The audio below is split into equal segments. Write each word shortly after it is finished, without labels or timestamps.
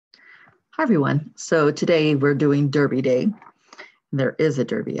Hi everyone. So today we're doing Derby Day. There is a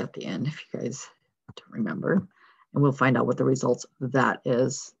derby at the end, if you guys don't remember. And we'll find out what the results of that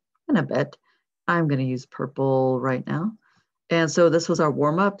is in a bit. I'm going to use purple right now. And so this was our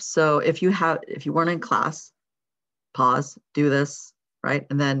warm-up. So if you weren't in class, pause, do this, right?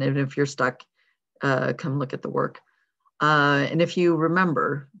 And then if you're stuck, come look at the work. And if you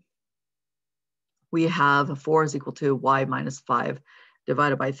remember, we have 4 is equal to y minus 5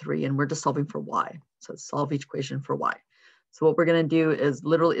 divided by 3, and we're just solving for y. So solve each equation for y. So what we're going to do is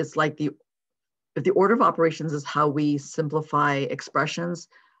literally, it's like if the order of operations is how we simplify expressions,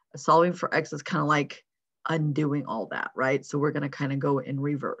 solving for x is kind of like undoing all that, right? So we're going to kind of go in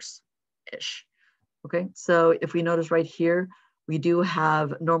reverse-ish. Okay, so if we notice right here, we do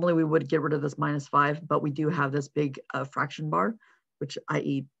have, normally we would get rid of this minus 5, but we do have this big fraction bar, which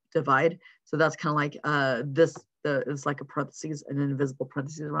i.e. divide. So that's kind of like it's like a parentheses, an invisible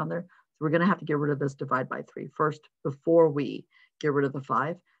parentheses around there. So we're going to have to get rid of this divide by 3 first before we get rid of the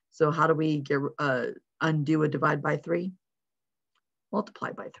 5. So how do we undo a divide by 3?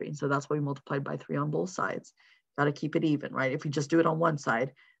 Multiply by 3. So that's why we multiplied by 3 on both sides. Got to keep it even, right? If you just do it on one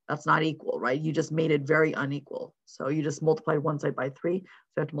side, that's not equal, right? You just made it very unequal. So you just multiplied one side by 3. So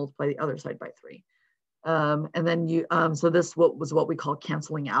you have to multiply the other side by 3. And then you, so this was what we call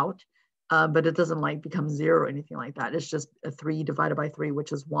canceling out, but it doesn't like become 0 or anything like that. It's just a 3 divided by 3,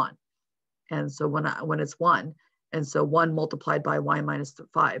 which is 1. And so when it's 1, and so 1 multiplied by y minus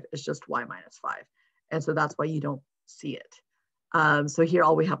 5 is just y minus 5. And so that's why you don't see it. So here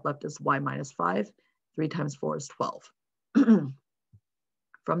all we have left is y minus 5. 3 times 4 is 12.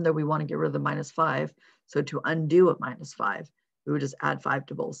 From there, we want to get rid of the minus 5. So to undo a minus 5, we would just add 5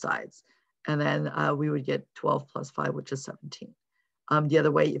 to both sides. And then we would get 12 plus 5, which is 17. The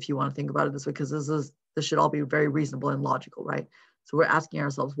other way, if you want to think about it this way, because this should all be very reasonable and logical, right? So we're asking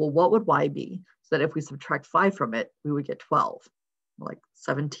ourselves, well, what would y be? So that if we subtract 5 from it, we would get 12, like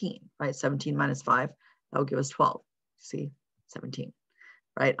 17, right? 17 minus 5, that would give us 12. See, 17,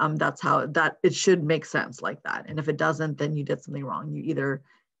 right? That's how it should make sense like that. And if it doesn't, then you did something wrong. You either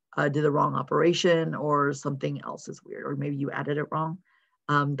did the wrong operation or something else is weird, or maybe you added it wrong.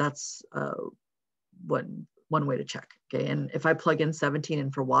 That's one way to check, okay? And if I plug in 17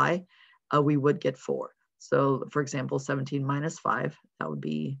 in for y, we would get 4. So for example, 17 minus 5, that would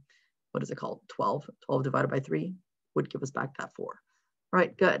be, what is it called? 12. 12 divided by 3 would give us back that 4. All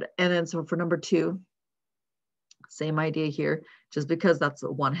right, good. And then so for number 2, same idea here. Just because that's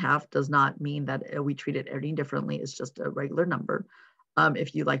 1/2 does not mean that we treat it any differently. It's just a regular number.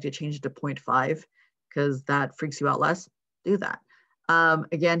 If you'd like to change it to 0.5, because that freaks you out less, do that.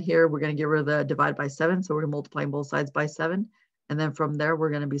 Again, here, we're going to get rid of the divide by 7. So we're multiplying both sides by 7. And then from there,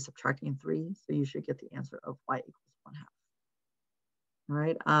 we're going to be subtracting 3. So you should get the answer of y equals 1/2. All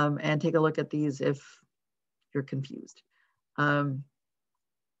right. And take a look at these if you're confused. So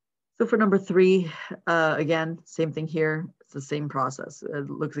for number 3, again, same thing here. It's the same process. It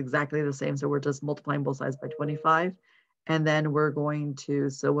looks exactly the same. So we're just multiplying both sides by 25. And then we're going to,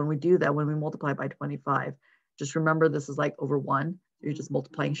 so when we do that, when we multiply by 25, just remember this is like over 1. So you're just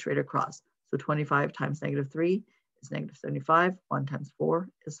multiplying straight across. So 25 times -3 is -75. 1 times 4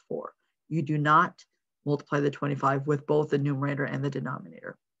 is 4. You do not multiply the 25 with both the numerator and the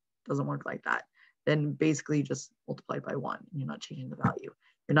denominator. It doesn't work like that. Then basically you just multiply by 1. You're not changing the value.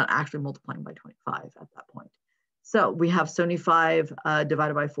 You're not actually multiplying by 25 at that point. So we have 75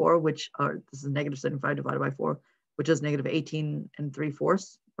 divided by 4, which are, this is -75 divided by 4, which is -18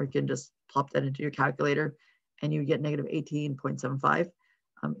 3/4, or you can just plop that into your calculator and you get -18.75.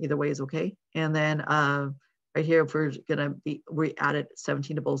 Either way is okay. And then right here, if we're gonna we added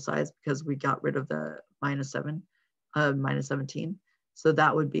 17 to both sides because we got rid of the -7, -17. So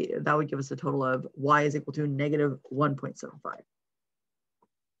that would give us a total of y is equal to -1.75.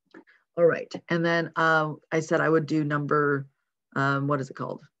 All right, and then I said I would do number, what is it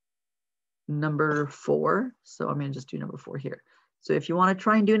called? Number 4. So I'm gonna just do number 4 here. So if you wanna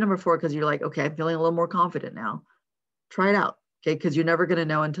try and do number 4, because you're like, okay, I'm feeling a little more confident now, try it out, okay? Because you're never gonna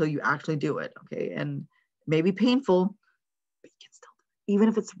know until you actually do it, okay? And it may be painful, but you can still, even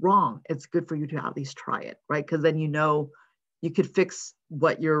if it's wrong, it's good for you to at least try it, right? Because then you know you could fix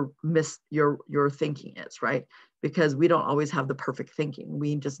what your thinking is, right? Because we don't always have the perfect thinking.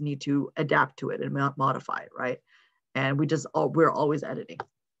 We just need to adapt to it and modify it, right? And we're always editing,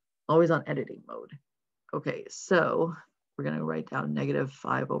 always on editing mode. Okay, so we're gonna write down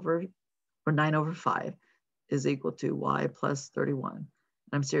 -9/5 is equal to y plus 31.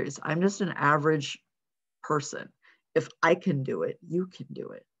 I'm serious, I'm just an average person. If I can do it, you can do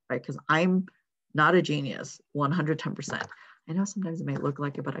it, right? Because I'm not a genius, 110%. I I know sometimes it may look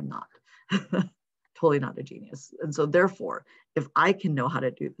like it, but I'm not. Totally not a genius. And so therefore, if I can know how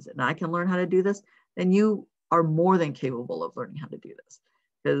to do this and I can learn how to do this, then you are more than capable of learning how to do this,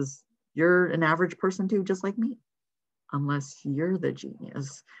 because you're an average person too, just like me, unless you're the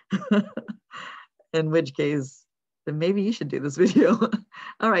genius. In which case, then maybe you should do this video.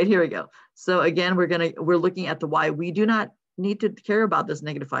 All right, here we go. So again, we're looking at the y. We do not need to care about this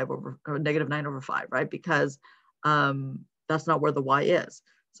 -5 over or -9 over 5, right? Because that's not where the y is.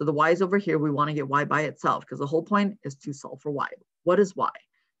 So the y is over here. We want to get y by itself, because the whole point is to solve for y. What is y,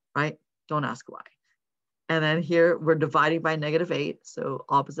 right? Don't ask why. And then here we're dividing by -8. So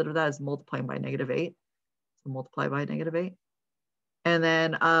opposite of that is multiplying by -8. So multiply by -8. And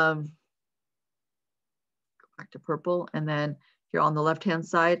then go back to purple. And then here on the left-hand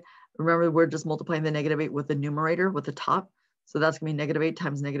side, remember we're just multiplying the -8 with the numerator, with the top. So that's going to be -8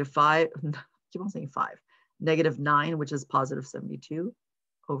 times -5. I keep on saying 5. -9, which is positive 72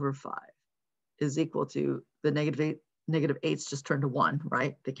 over 5 is equal to the -8's just turn to 1,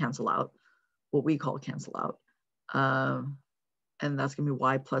 right? They cancel out, what we call cancel out. And that's going to be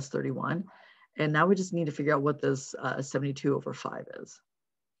y plus 31. And now we just need to figure out what this 72 over 5 is.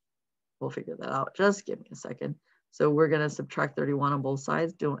 We'll figure that out. Just give me a second. So we're going to subtract 31 on both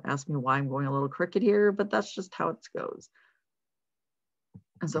sides. Don't ask me why I'm going a little crooked here, but that's just how it goes.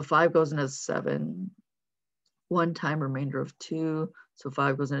 And so 5 goes into 7, 1 time, remainder of 2. So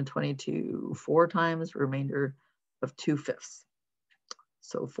 5 goes into 22 4 times, remainder of 2/5.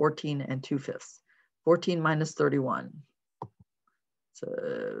 So 14 and 2/5. 14 minus 31. It's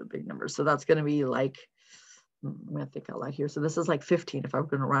a big number. So that's going to be like, I'm going to think out loud here. So this is like 15 if I'm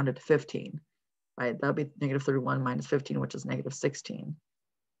going to round it to 15, right? That'll be -31 minus 15, which is -16.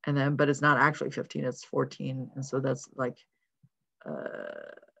 And then, but it's not actually 15, it's 14. And so that's like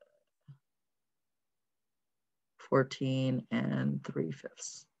 14 and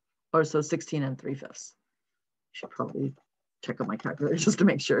 3/5. Or so 16 and 3/5. Should probably check on my calculator just to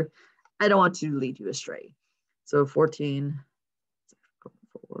make sure. I don't want to lead you astray. So 14,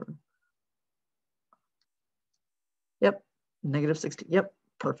 4. Yep, -16. Yep,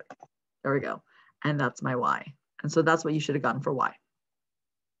 perfect. There we go. And that's my y. And so that's what you should have gotten for y.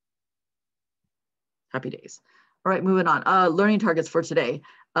 Happy days. All right, moving on. Learning targets for today.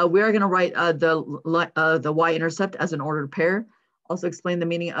 We are going to write the y-intercept as an ordered pair. Also explain the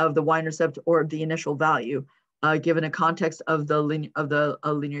meaning of the y-intercept or the initial value, given a context of the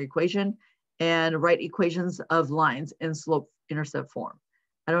linear equation, and write equations of lines in slope-intercept form.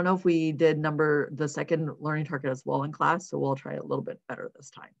 I don't know if we did the second learning target as well in class, so we'll try a little bit better this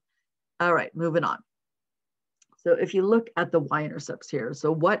time. All right, moving on. So if you look at the y-intercepts here,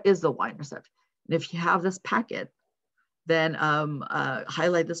 so what is the y-intercept? And if you have this packet, then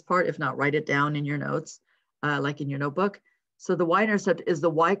highlight this part. If not, write it down in your notes, like in your notebook. So the y-intercept is the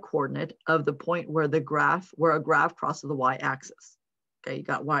y-coordinate of the point where a graph crosses the y-axis. Okay, you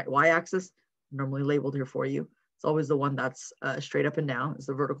got y-axis, normally labeled here for you. It's always the one that's straight up and down, is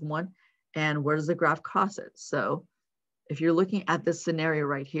the vertical one. And where does the graph cross it? So if you're looking at this scenario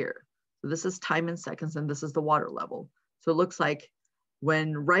right here, so this is time in seconds and this is the water level. So it looks like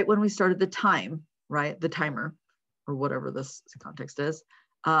right when we started the time, right, the timer, or whatever this context is,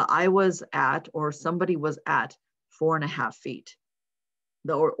 I was at, or somebody was at 4.5 feet.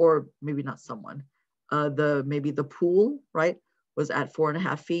 Or maybe not someone. Maybe the pool, right, was at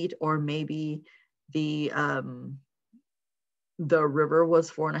 4.5 feet, or maybe the river was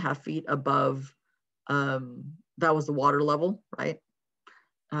 4.5 feet above. That was the water level, right?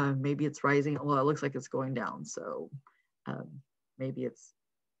 Maybe it's rising. Well, it looks like it's going down. So maybe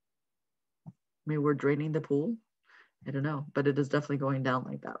we're draining the pool. I don't know, but it is definitely going down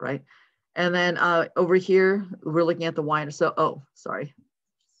like that, right? And then over here, we're looking at the y-intercept. So, oh, sorry,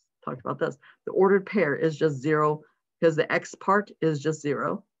 talked about this. The ordered pair is just 0 because the x part is just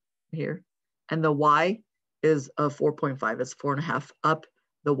 0 here. And the y is 4.5, it's 4.5 up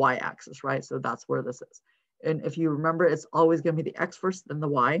the y-axis, right? So that's where this is. And if you remember, it's always going to be the x first, then the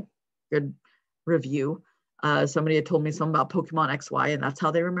y. Good review. Somebody had told me something about Pokemon XY, and that's how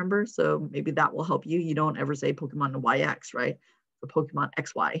they remember. So maybe that will help you. You don't ever say Pokemon YX, right? So Pokemon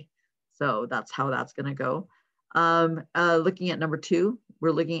XY. So that's how that's going to go. Looking at number 2,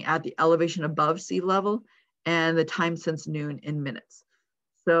 we're looking at the elevation above sea level and the time since noon in minutes.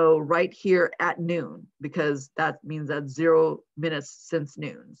 So right here at noon, because that means that 0 minutes since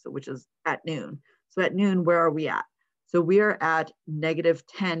noon, so which is at noon. So at noon, where are we at? So we are at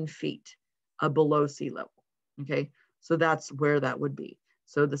 -10 feet below sea level. Okay, so that's where that would be.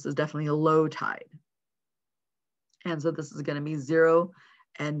 So this is definitely a low tide. And so this is going to be 0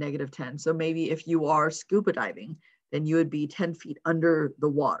 and -10. So maybe if you are scuba diving, then you would be 10 feet under the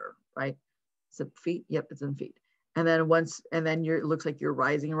water, right? Is it feet? Yep, it's in feet. And then it looks like you're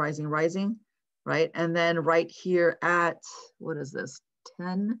rising, right? And then right here at, what is this,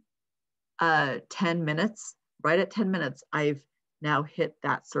 10 minutes, right at 10 minutes, I've now hit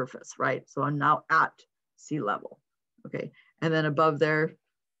that surface, right? So I'm now at sea level, okay? And then above there,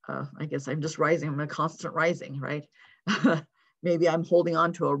 I guess I'm just rising, I'm a constant rising, right? Maybe I'm holding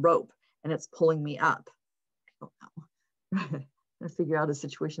on to a rope and it's pulling me up. I don't know. Let's figure out a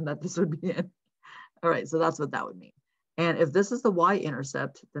situation that this would be in. All right, so that's what that would mean. And if this is the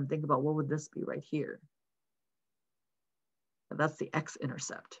y-intercept, then think about what would this be right here? That's the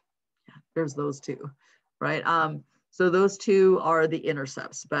x-intercept. Yeah, there's those two, right? So those two are the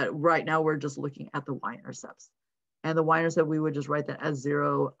intercepts, but right now we're just looking at the y-intercepts. And the y-intercept, we would just write that as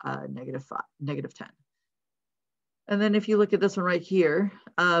 0, -5, -10. And then if you look at this one right here,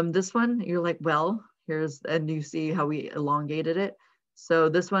 this one, you're like, well, and you see how we elongated it. So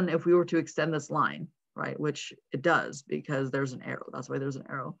this one, if we were to extend this line, right, which it does because there's an arrow, that's why there's an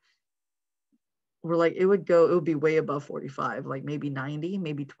arrow. We're like, it would be way above 45, like maybe 90,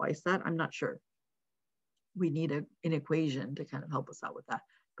 maybe twice that, I'm not sure. We need an equation to kind of help us out with that,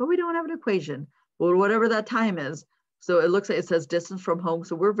 but we don't have an equation, or whatever that time is. So it looks like it says distance from home.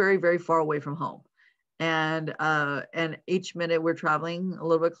 So we're very, very far away from home. And each minute we're traveling a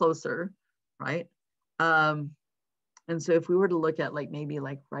little bit closer, right? And so if we were to look at like maybe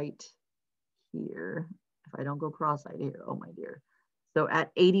like right here, if I don't go cross-eyed here, oh my dear. So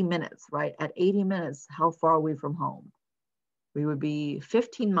at 80 minutes, right? At 80 minutes, how far are we from home? We would be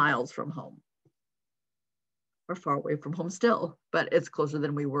 15 miles from home. We're far away from home still, but it's closer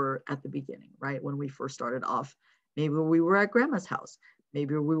than we were at the beginning, right? When we first started off, maybe we were at grandma's house.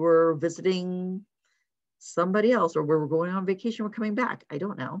 Maybe we were visiting somebody else, or we were going on vacation, we're coming back. I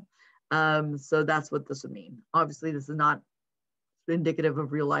don't know. So that's what this would mean. Obviously, this is not indicative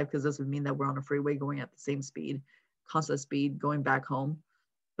of real life because this would mean that we're on a freeway going at the same speed, constant speed, going back home.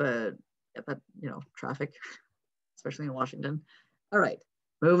 But traffic, especially in Washington. All right,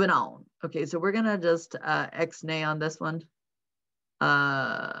 moving on. Okay, so we're gonna just X-nay on this one.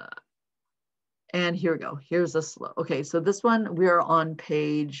 And here we go. Here's the slope. Okay, so this one, we are on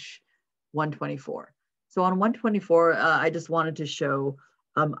page 124. So on 124, I just wanted to show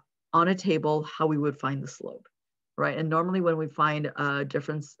on a table how we would find the slope, right? And normally when we find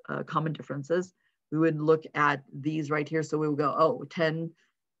common differences, we would look at these right here. So we would go, oh, 10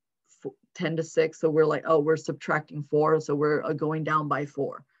 to 6. So we're like, oh, we're subtracting 4. So we're going down by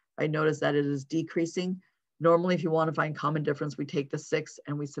 4. I notice that it is decreasing. Normally, if you want to find common difference, we take the 6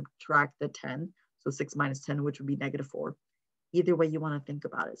 and we subtract the 10. So 6 minus 10, which would be -4. Either way you want to think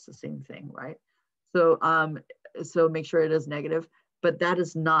about it, it's the same thing, right? So, so make sure it is negative, but that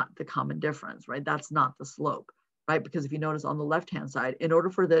is not the common difference, right? That's not the slope, right? Because if you notice on the left-hand side, in order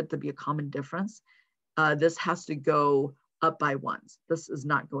for there to be a common difference, this has to go up by 1s. This is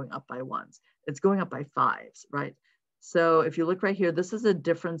not going up by 1s. It's going up by 5s, right? So if you look right here, this is a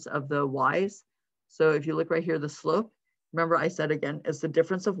difference of the y's. So if you look right here, the slope, remember I said again, it's the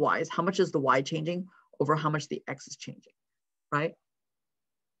difference of y's. How much is the y changing over how much the x is changing, right?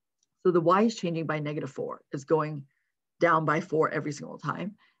 So the y is changing by -4. It's going down by 4 every single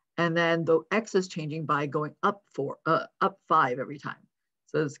time. And then the x is changing by going up 5 every time.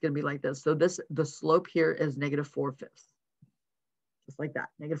 So it's going to be like this. So the slope here is -4/5. Just like that,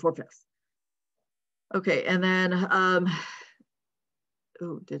 -4/5. Okay, and then,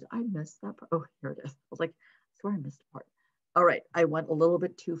 oh, did I miss that part? Oh, here it is. I was like, I swear I missed a part. All right, I went a little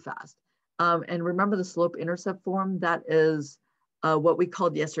bit too fast. And remember the slope-intercept form? That is what we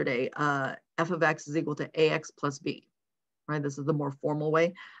called yesterday, f of x is equal to ax plus b, right? This is the more formal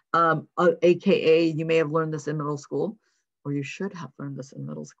way. AKA, you may have learned this in middle school, or you should have learned this in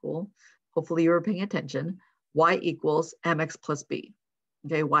middle school. Hopefully you were paying attention. Y equals mx plus b.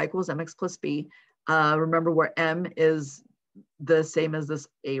 Okay, y equals mx plus b. Remember where m is the same as this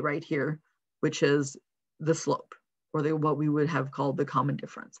a right here, which is the slope, or what we would have called the common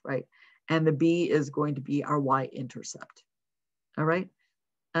difference, right? And the b is going to be our y-intercept. All right.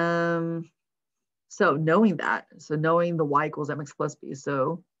 So knowing that, so knowing the y equals mx plus b,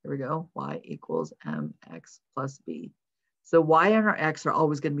 so here we go, y equals mx plus b. So y and our x are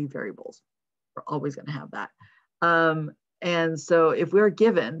always going to be variables. We're always going to have that. And so if we're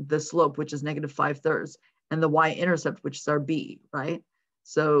given the slope, which is -5/3, and the y-intercept, which is our b, right?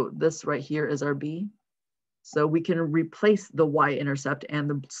 So this right here is our b. So we can replace the y-intercept and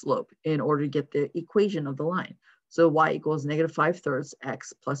the slope in order to get the equation of the line. So y equals -5/3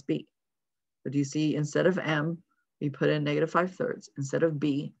 x plus b. So do you see, instead of m, we put in -5/3. Instead of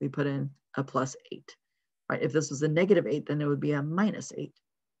b, we put in a +8. right? If this was a -8, then it would be a -8,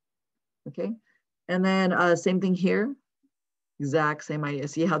 okay? And then same thing here, exact same idea.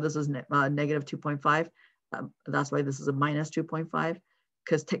 See how this is -2.5? That's why this is a -2.5,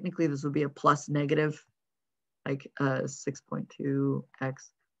 because technically this would be a plus negative, like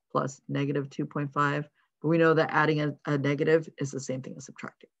 6.2x plus -2.5. But we know that adding a negative is the same thing as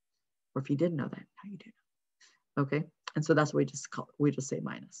subtracting. Or if you didn't know that, now you do know. Okay, and so that's what we just say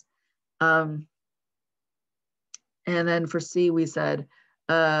minus. And then for C, we said,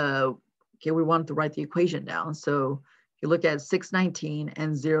 okay, we wanted to write the equation down. So if you look at 619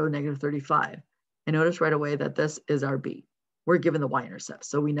 and 0, -35, and notice right away that this is our B. We're given the y-intercept.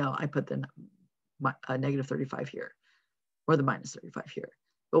 So we know I put the -35 here, or the -35 here.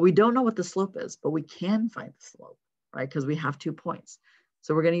 But we don't know what the slope is, but we can find the slope, right? Because we have 2 points.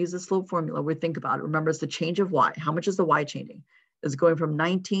 So we're going to use the slope formula. We think about it. Remember, it's the change of y. How much is the y changing? It's going from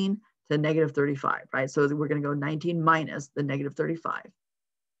 19 to -35, right? So we're going to go 19 minus the -35,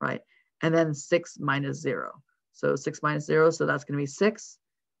 right? And then 6 minus 0. So 6 minus 0, so that's going to be 6.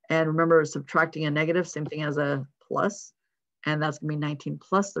 And remember, subtracting a negative, same thing as a plus. And that's going to be 19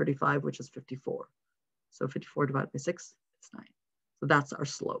 plus 35, which is 54. So 54 divided by 6 is 9. So that's our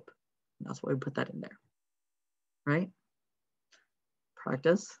slope. And that's why we put that in there, right?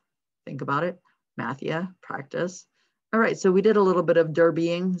 Practice, think about it. Math, yeah, practice. All right, so we did a little bit of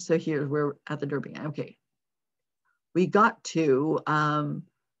derbying. So here we're at the derbying. Okay, we got to, I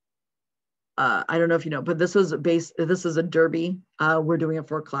don't know if you know, but this is a derby. We're doing it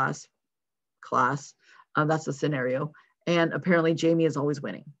for a class. That's the scenario. And apparently Jamie is always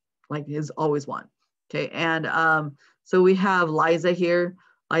winning, like he's always won. Okay, and so we have Liza here.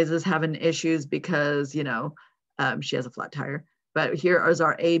 Liza's having issues because, you know, she has a flat tire. But here is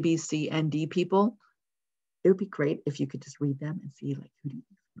our A, B, C, and D people. It would be great if you could just read them and see, like, who do you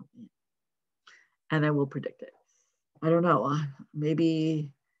think is going to win? And then we'll predict it. I don't know,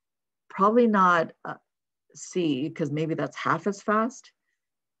 maybe, probably not C, because maybe that's half as fast.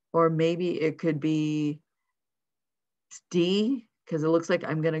 Or maybe it could be D, because it looks like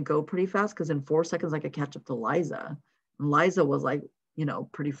I'm going to go pretty fast, because in 4 seconds I could catch up to Liza. And Liza was, like, you know,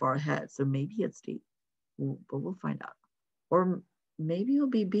 pretty far ahead. So maybe it's D, but we'll find out. Or maybe it'll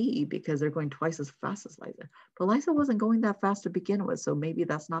be B, because they're going twice as fast as Liza. But Liza wasn't going that fast to begin with, so maybe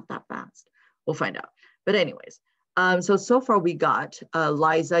that's not that fast. We'll find out. But anyways, so far we got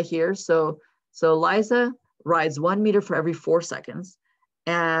Liza here. So Liza rides 1 meter for every 4 seconds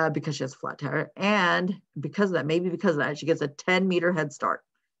because she has a flat tire. And because of that, maybe because of that, she gets a 10-meter head start.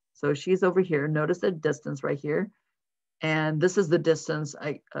 So she's over here. Notice the distance right here. And this is the distance,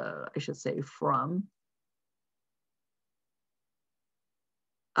 I should say, from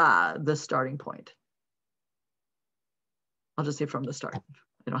the starting point. I'll just say from the start.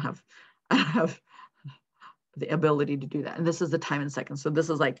 I don't have the ability to do that. And this is the time in seconds. So this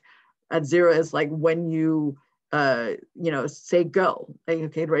is like at 0 is like when you you know, say go.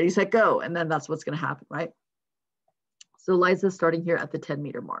 Okay, ready, set, go. And then that's what's going to happen, right? So Liza's starting here at the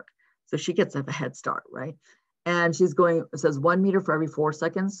 10-meter mark. So she gets a head start, right? And she's going, it says 1 meter for every 4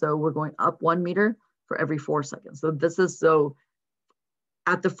 seconds. So we're going up 1 meter for every 4 seconds. So this is, so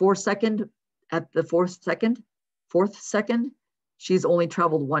at the fourth second, she's only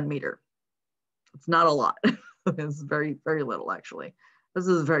traveled 1 meter. It's not a lot. It's very, very little, actually. This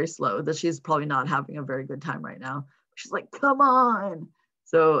is very slow. She's probably not having a very good time right now. She's like, come on.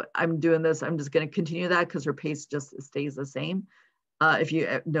 So I'm doing this. I'm just going to continue that because her pace just stays the same. If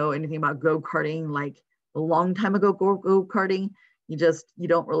you know anything about go-karting, like a long time ago, go-karting, you just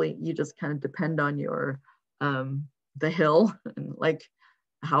kind of depend on your the hill and like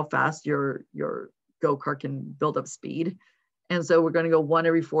how fast your go-kart can build up speed. And so we're going to go 1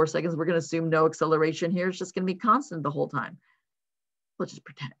 every 4 seconds. We're going to assume no acceleration here. It's just going to be constant the whole time. Let's just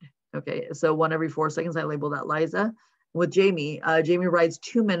pretend. Okay, so 1 every 4 seconds, I label that Liza. With Jamie, Jamie rides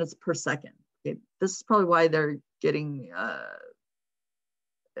 2 minutes per second. Okay, this is probably why they're getting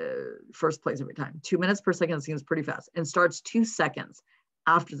first place every time. 2 minutes per second seems pretty fast, and starts 2 seconds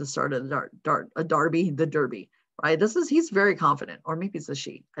after the start of the derby, right? He's very confident, or maybe it's a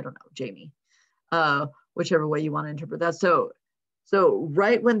she, I don't know, Jamie, whichever way you want to interpret that. So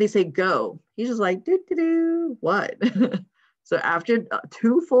right when they say go, he's just like, what? So after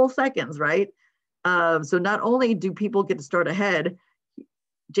 2 full seconds, right? So not only do people get to start ahead,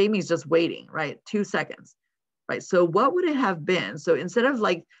 Jamie's just waiting, right? 2 seconds, right? So what would it have been? So instead of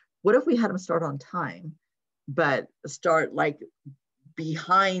like, what if we had him start on time, but start like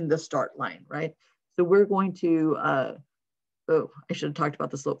behind the start line, right? So we're going to, I should have talked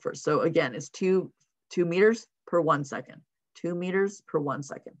about the slope first. So again, it's 2 meters per 1 second, 2 meters per 1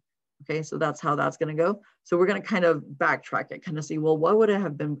 second. Okay, so that's how that's going to go. So we're going to kind of backtrack it, kind of see, well, what would it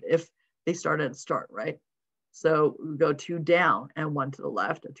have been if they started at start, right? So we go 2 down and 1 to the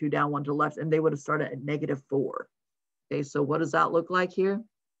left, 2 down, 1 to the left, and they would have started at -4. Okay, so what does that look like here?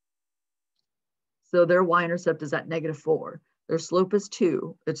 So their y-intercept is at -4. Their slope is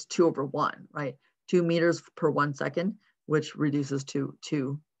 2. It's 2 over 1, right? 2 meters per 1 second, which reduces to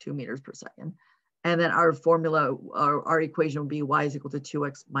 2 meters per second. And then our formula, our equation would be y is equal to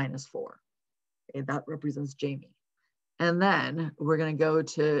 2x minus 4. Okay, that represents Jamie. And then we're going to go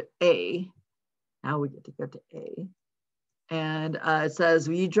to A. Now we get to go to A. And it says,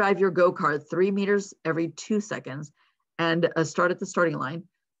 you drive your go-kart 3 meters every 2 seconds and start at the starting line.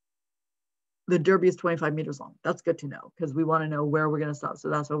 The derby is 25 meters long. That's good to know because we want to know where we're going to stop. So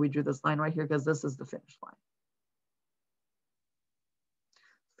that's why we drew this line right here, because this is the finish line.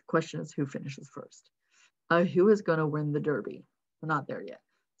 The question is, who finishes first? Who is going to win the derby? We're not there yet.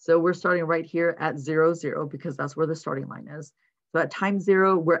 So we're starting right here at 0, 0, because that's where the starting line is. So at time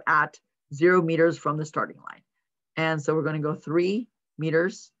 0, we're at 0 meters from the starting line. And so we're going to go 3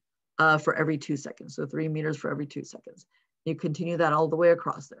 meters for every 2 seconds. So 3 meters for every 2 seconds. You continue that all the way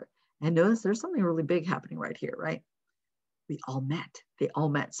across there. And notice there's something really big happening right here, right? We all met. They all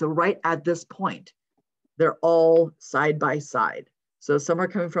met. So right at this point, they're all side by side. So some are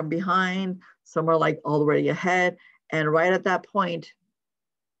coming from behind, some are like already ahead. And right at that point,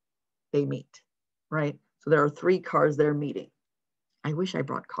 they meet, right? So there are 3 cars that are meeting. I wish I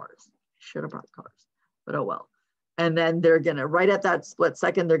brought cars. I should have brought cars, but oh well. And then they're gonna, right at that split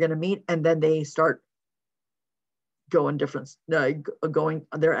second, they're gonna meet, and then they start going different,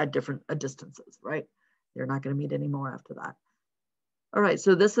 they're at different distances, right? They're not gonna meet anymore after that. All right,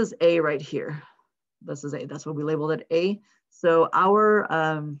 so this is A right here. This is A, that's what we labeled it A. So our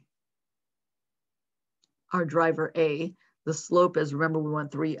driver A, the slope is, remember we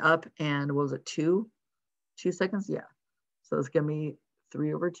went 3 up and what was it, 2 seconds? Yeah, so it's gonna be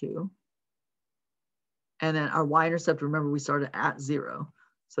 3 over 2. And then our y-intercept, remember we started at 0.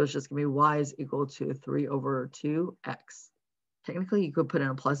 So it's just gonna be y is equal to 3 over 2x. Technically you could put in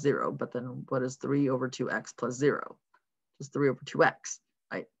a plus 0, but then what is 3 over 2x plus 0? Just 3 over 2x,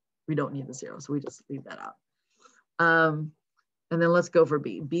 right? We don't need the 0, so we just leave that out. And then let's go for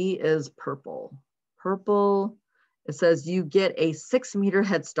B. B is purple. Purple, it says you get a 6 meter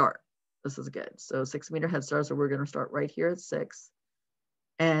head start. This is good. So 6 meter head start, so we're gonna start right here at 6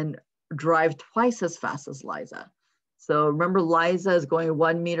 and drive twice as fast as Liza. So remember, Liza is going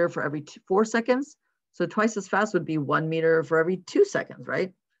 1 meter for every 4 seconds. So twice as fast would be 1 meter for every 2 seconds,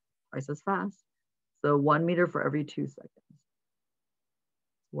 right? Twice as fast. So 1 meter for every 2 seconds.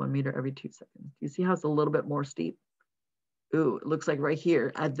 1 meter every 2 seconds. You see how it's a little bit more steep? Ooh, it looks like right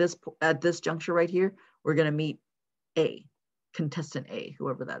here at this juncture right here, we're gonna meet A, contestant A,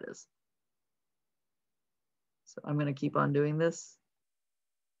 whoever that is. So I'm gonna keep on doing this.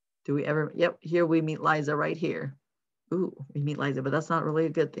 Do we ever, yep, here we meet Liza right here. Ooh, we meet Liza, but that's not really a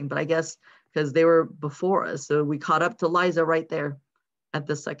good thing. But I guess because they were before us, so we caught up to Liza right there at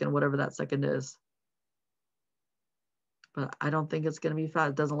this second, whatever that second is. But I don't think it's gonna be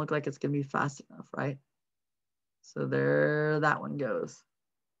fast. It doesn't look like it's gonna be fast enough, right? So there that one goes,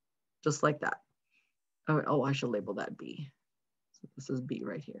 just like that. Oh, I should label that B. So this is B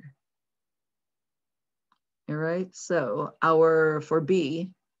right here. All right, so for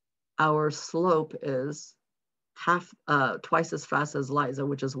B, our slope is twice as fast as Liza,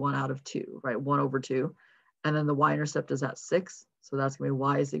 which is 1 out of 2, right? 1 over 2. And then the y-intercept is at 6. So that's gonna be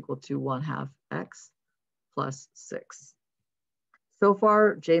y is equal to 1/2 x plus 6. So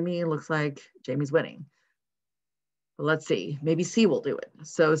far, Jamie looks like Jamie's winning. But let's see, maybe C will do it.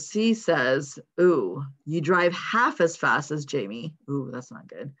 So C says, ooh, you drive half as fast as Jamie. Ooh, that's not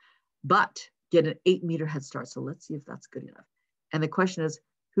good. But get an 8 meter head start. So let's see if that's good enough. And the question is,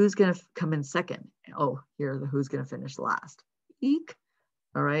 who's gonna come in second? Oh, here, who's gonna finish last? Eek.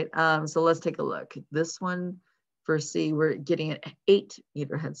 All right, so let's take a look. This one for C, we're getting an 8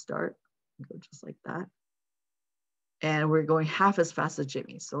 meter head start. Go just like that. And we're going half as fast as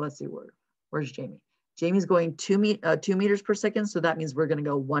Jamie. So let's see, where's Jamie? Jamie's going 2 meters per second. So that means we're gonna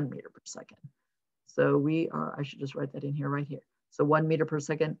go 1 meter per second. So we are, I should just write that in here right here. So 1 meter per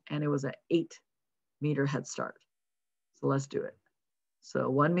second, and it was an 8 meter head start. So let's do it. So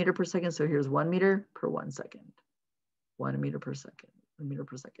 1 meter per second. So here's 1 meter per 1 second. 1 meter per second, 1 meter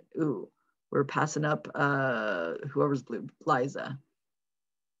per second. Ooh, we're passing up whoever's blue, Liza.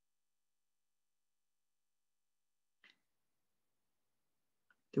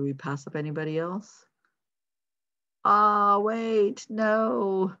 Do we pass up anybody else? Oh, wait,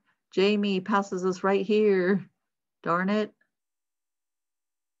 no. Jamie passes us right here. Darn it.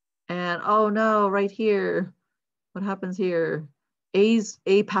 And oh no, right here. What happens here?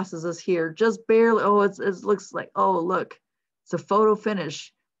 A passes us here, just barely. Oh, it looks like, oh, look, it's a photo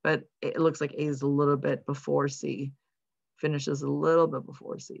finish, but it looks like A is a little bit before C. Finishes a little bit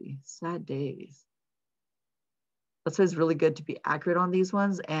before C. Sad days. That's why it's really good to be accurate on these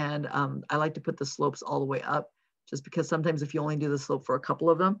ones. And I like to put the slopes all the way up, just because sometimes if you only do the slope for a couple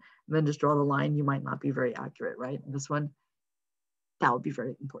of them, and then just draw the line, you might not be very accurate, right? And this one, that would be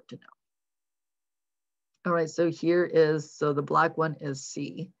very important to know. All right, so here is, so the black one is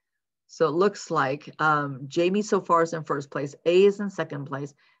C. So it looks like Jamie so far is in first place, A is in second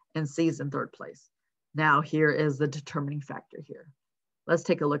place, and C is in third place. Now here is the determining factor here. Let's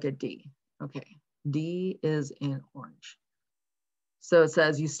take a look at D. Okay, D is in orange. So it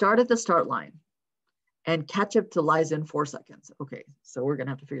says you start at the start line and catch up to Liza in 4 seconds. Okay, so we're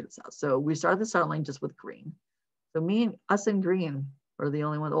gonna have to figure this out. So we start at the start line just with green. So us and green are the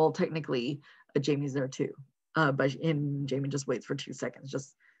only one. Well, technically Jamie's there too, but Jamie just waits for 2 seconds,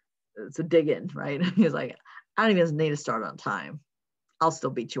 just to dig in, right? He's like, I don't even need to start on time. I'll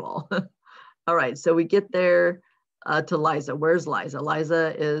still beat you all. All right, so we get there to Liza. Where's Liza?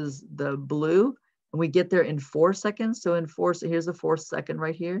 Liza is the blue, and we get there in 4 seconds. So in 4, so here's the 4th second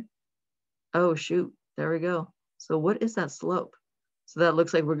right here. Oh shoot, there we go. So what is that slope? So that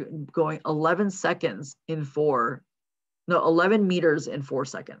looks like we're going 11 seconds in 11 meters in 4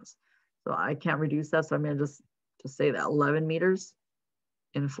 seconds. So I can't reduce that, so I'm gonna just say that 11 meters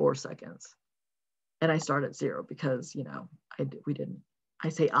in 4 seconds. And I start at 0 because, you know, we didn't, I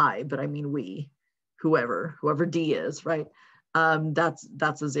say I, but I mean we, whoever D is, right?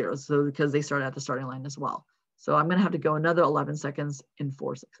 That's a 0, so because they start at the starting line as well. So I'm gonna have to go another 11 seconds in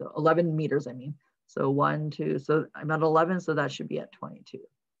 4 seconds, so 11 meters, I mean. So 1, 2, so I'm at 11, so that should be at 22.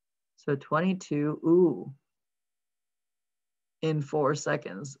 So 22, ooh, in 4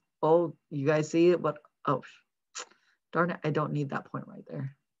 seconds. Oh, you guys see it? What, oh, darn it, I don't need that point right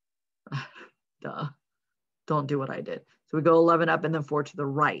there. Duh, don't do what I did. So we go 11 up and then 4 to the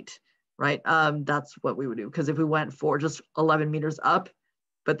right, right? That's what we would do, because if we went 4, just 11 meters up,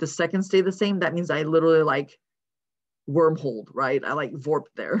 but the seconds stay the same, that means I literally like wormholed, right? I like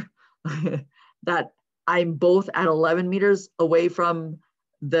vorped there. That I'm both at 11 meters away from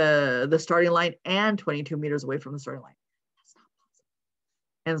the starting line and 22 meters away from the starting line. That's not possible.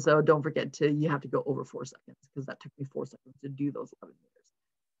 And so don't forget you have to go over 4 seconds, because that took me 4 seconds to do those 11 meters.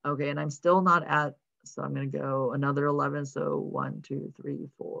 Okay, and I'm still not at, so I'm going to go another 11. So 1, 2, 3,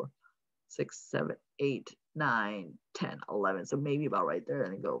 4, 6, 7, 8, 9, 10, 11. So maybe about right there,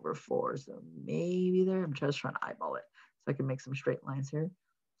 and then go over 4. So maybe there. I'm just trying to eyeball it so I can make some straight lines here.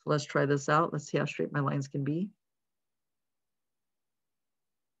 So let's try this out. Let's see how straight my lines can be.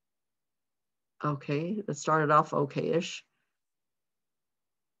 Okay, that started off okay-ish.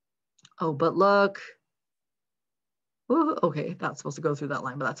 Oh, but look. Ooh, okay, not supposed to go through that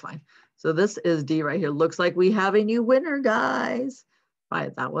line, but that's fine. So this is D right here. Looks like we have a new winner, guys.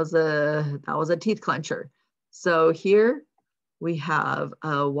 Right, that was a teeth clencher. So here we have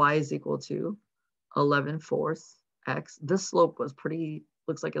y is equal to 11/4 x. This slope was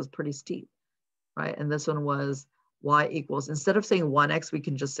looks like it was pretty steep, right? And this one was y equals, instead of saying 1x, we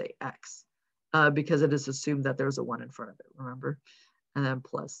can just say x, because it is assumed that there's a 1 in front of it, remember? And then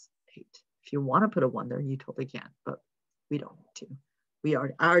plus 8. If you want to put a 1 there, you totally can, but we don't need to.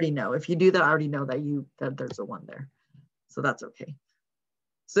 I already know. If you do that, I already know that there's a 1 there. So that's okay.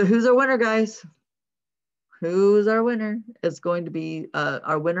 So who's our winner, guys? Who's our winner? It's going to be,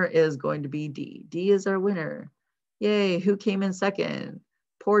 our winner is going to be D. D is our winner. Yay, who came in second?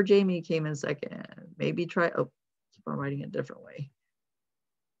 Poor Jamie came in second. Maybe try, oh, keep on writing it a different way.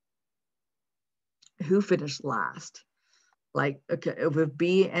 Who finished last? Like, okay, with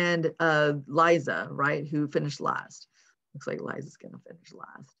B and Liza, right? Who finished last? Looks like Liza's gonna finish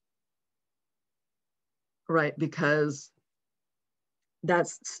last. Right, because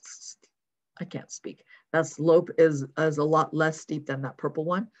I can't speak. That slope is a lot less steep than that purple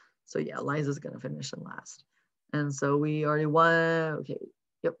one. So yeah, Liza's gonna finish in last. And so we already won, okay.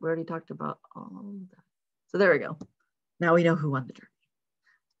 Yep, we already talked about all that. So there we go. Now we know who won the derby.